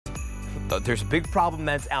there's a big problem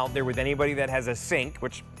that's out there with anybody that has a sink,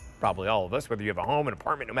 which probably all of us, whether you have a home, an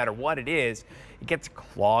apartment, no matter what it is, it gets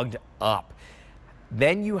clogged up.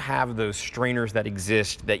 Then you have those strainers that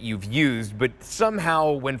exist that you've used, but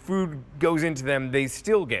somehow when food goes into them, they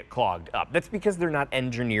still get clogged up. That's because they're not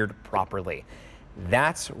engineered properly.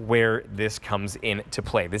 That's where this comes into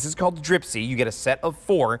play. This is called Dripsie. You get a set of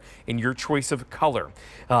 4 in your choice of color.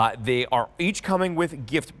 They are each coming with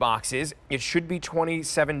gift boxes. It should be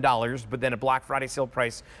 $27, but then a Black Friday sale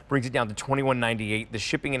price brings it down to $21.98. The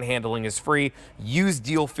shipping and handling is free. Use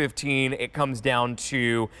deal 15. It comes down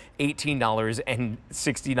to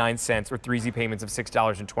 $18.69 or 3 easy payments of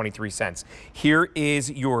 $6.23. Here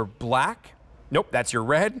is your black. Nope, that's your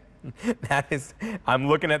red. That is, I'm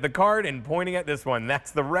looking at the card and pointing at this one.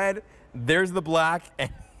 That's the red, there's the black,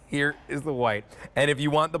 and here is the white. And if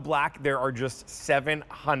you want the black, there are just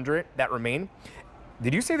 700 that remain.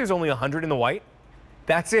 Did you say there's only 100 in the white?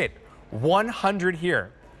 That's it, 100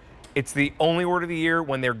 here. It's the only order of the year.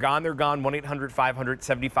 When they're gone, they're gone.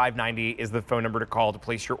 1-800-500-7590 is the phone number to call to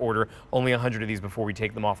place your order. Only 100 of these before we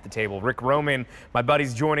take them off the table. Rick Roman, my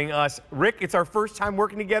buddy's joining us. Rick, it's our first time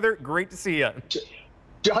working together. Great to see you.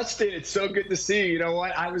 Justin, it's so good to see you. You know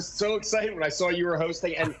what? I was so excited when I saw you were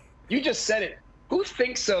hosting, and you just said it. Who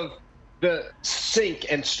thinks of the sink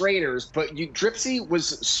and strainers? But Dripsie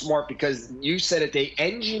was smart because you said it. They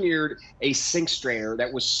engineered a sink strainer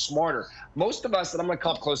that was smarter. Most of us, and I'm going to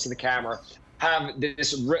come up close to the camera, have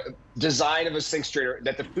this design of a sink strainer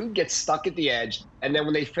that the food gets stuck at the edge, and then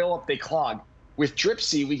when they fill up, they clog. With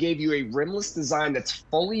Dripsie, we gave you a rimless design that's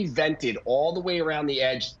fully vented all the way around the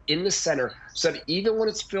edge in the center, so that even when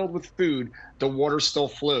it's filled with food, the water still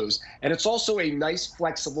flows. And it's also a nice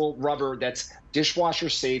flexible rubber that's dishwasher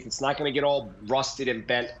safe. It's not going to get all rusted and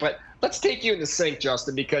bent. But let's take you in the sink,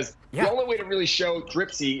 Justin, because the only way to really show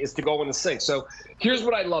Dripsie is to go in the sink. So here's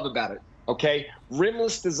what I love about it, okay?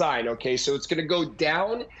 Rimless design, okay? So it's going to go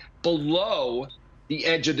down below the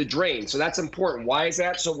edge of the drain. So that's important. Why is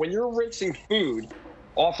that? So when you're rinsing food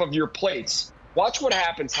off of your plates, watch what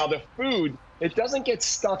happens, how the food, it doesn't get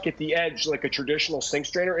stuck at the edge like a traditional sink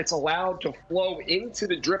strainer. It's allowed to flow into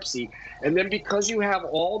the Dripsie. And then because you have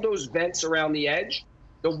all those vents around the edge,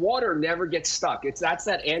 the water never gets stuck. That's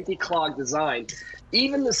that anti-clog design.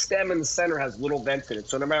 Even the stem in the center has little vents in it.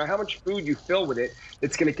 So no matter how much food you fill with it,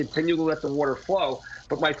 it's going to continue to let the water flow.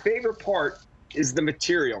 But my favorite part is the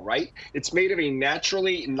material, right? It's made of a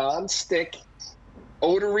naturally non-stick,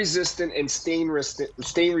 odor-resistant, and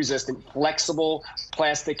stain-resistant flexible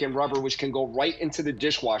plastic and rubber, which can go right into the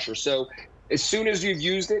dishwasher. So as soon as you've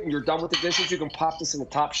used it and you're done with the dishes, you can pop this in the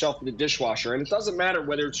top shelf of the dishwasher. And it doesn't matter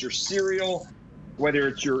whether it's your cereal, whether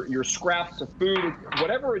it's your scraps of food,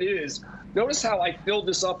 whatever it is. Notice how I filled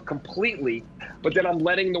this up completely, but then I'm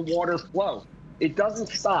letting the water flow. It doesn't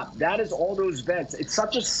stop. That is all those vents. It's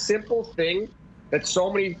such a simple thing that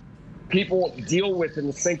so many people deal with in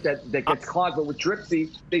the sink that gets clogged. But with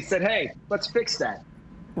Dripsie, they said, hey, let's fix that.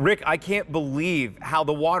 Rick, I can't believe how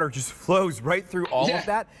the water just flows right through all of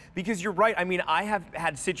that, because you're right. I mean, I have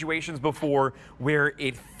had situations before where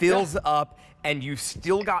it fills up and you've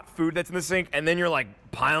still got food that's in the sink, and then you're like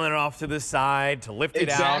piling it off to the side to lift it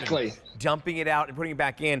out, and dumping it out and putting it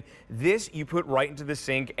back in. This you put right into the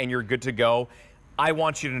sink and you're good to go. I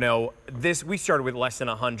want you to know this, we started with less than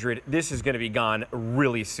 100. This is going to be gone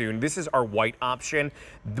really soon. This is our white option.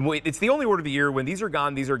 It's the only order of the year. When these are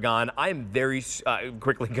gone, these are gone. I am very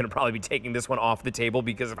quickly going to probably be taking this one off the table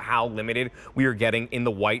because of how limited we are getting in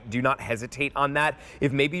the white. Do not hesitate on that.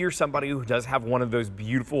 If maybe you're somebody who does have one of those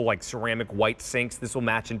beautiful like ceramic white sinks, this will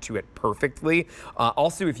match into it perfectly.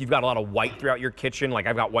 Also, if you've got a lot of white throughout your kitchen, like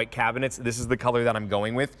I've got white cabinets, this is the color that I'm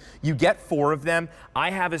going with. You get 4 of them.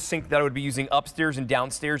 I have a sink that I would be using upstairs and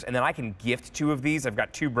downstairs, and then I can gift 2 of these. I've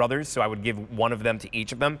got 2 brothers, so I would give 1 of them to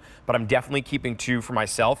each of them, but I'm definitely keeping 2 for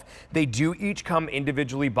myself. They do each come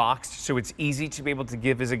individually boxed, so it's easy to be able to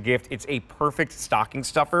give as a gift. It's a perfect stocking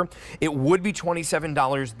stuffer. It would be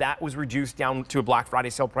 $27. That was reduced down to a Black Friday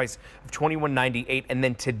sale price of $21.98, and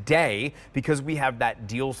then today, because we have that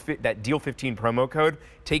deal 15 promo code,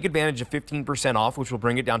 take advantage of 15% off, which will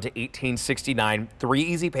bring it down to $18.69. 3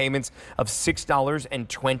 easy payments of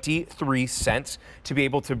 $6.23 to be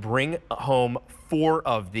able to bring home 4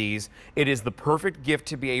 of these. It is the perfect gift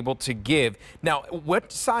to be able to give. Now,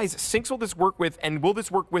 what size sinks will this work with, and will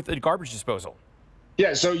this work with a garbage disposal?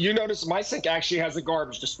 Yeah, so you notice my sink actually has a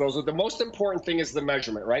garbage disposal. The most important thing is the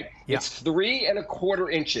measurement, right? Yeah. It's 3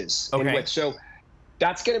 1/4 inches in width. So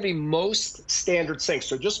that's going to be most standard sinks.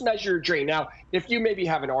 So just measure your drain. Now, if you maybe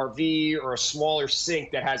have an RV or a smaller sink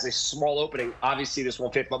that has a small opening, obviously this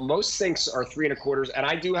won't fit, but most sinks are 3 1/4, and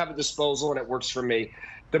I do have a disposal and it works for me.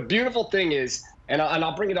 The beautiful thing is, and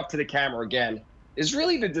I'll bring it up to the camera again, is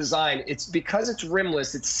really the design. It's because it's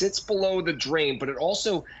rimless, it sits below the drain, but it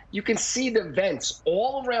also, you can see the vents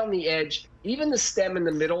all around the edge. Even the stem in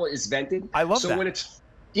the middle is vented. I love that. So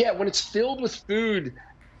when it's filled with food,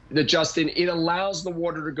 Justin, it allows the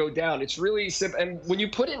water to go down. It's really simple. And when you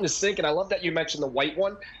put it in the sink, and I love that you mentioned the white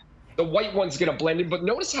one, the white one's going to blend in, but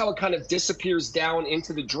notice how it kind of disappears down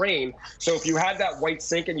into the drain. So if you had that white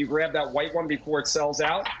sink and you grab that white one before it sells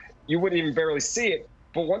out, you wouldn't even barely see it.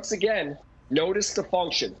 But once again, notice the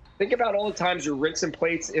function. Think about all the times you're rinsing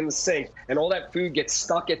plates in the sink and all that food gets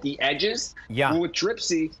stuck at the edges. Yeah. Well, with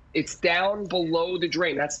Dripsie, it's down below the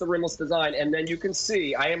drain. That's the rimless design. And then you can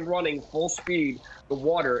see I am running full speed. The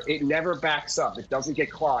water, it never backs up. It doesn't get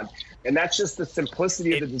clogged. And that's just the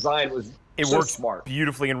simplicity of the design. It works smart.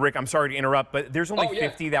 Beautifully. And Rick, I'm sorry to interrupt, but there's only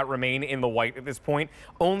 50 that remain in the white at this point.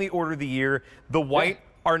 Only order the year. The white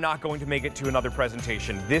are not going to make it to another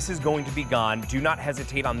presentation. This is going to be gone. Do not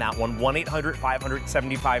hesitate on that one.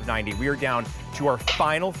 1-800-500-7590. We are down to our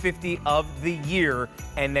final 50 of the year,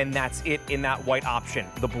 and then that's it in that white option.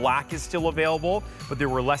 The black is still available, but there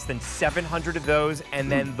were less than 700 of those,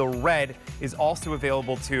 and then the red is also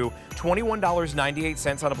available too.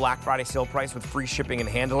 $21.98 on a Black Friday sale price with free shipping and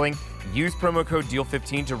handling. Use promo code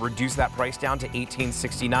DEAL15 to reduce that price down to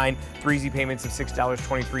 $18.69. 3 easy payments of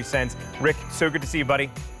 $6.23. Rick, so good to see you, buddy.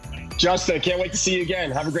 Justin, can't wait to see you again.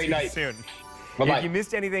 Have a great night. Soon. Bye-bye. If you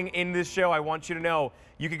missed anything in this show, I want you to know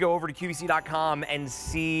you could go over to QVC.com and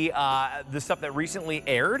see the stuff that recently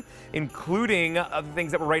aired, including the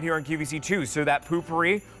things that were right here on QVC too. So that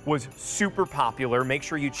poopery was super popular. Make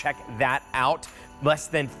sure you check that out. Less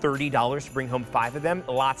than $30 to bring home 5 of them.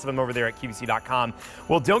 Lots of them over there at QVC.com.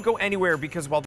 Well, don't go anywhere, because while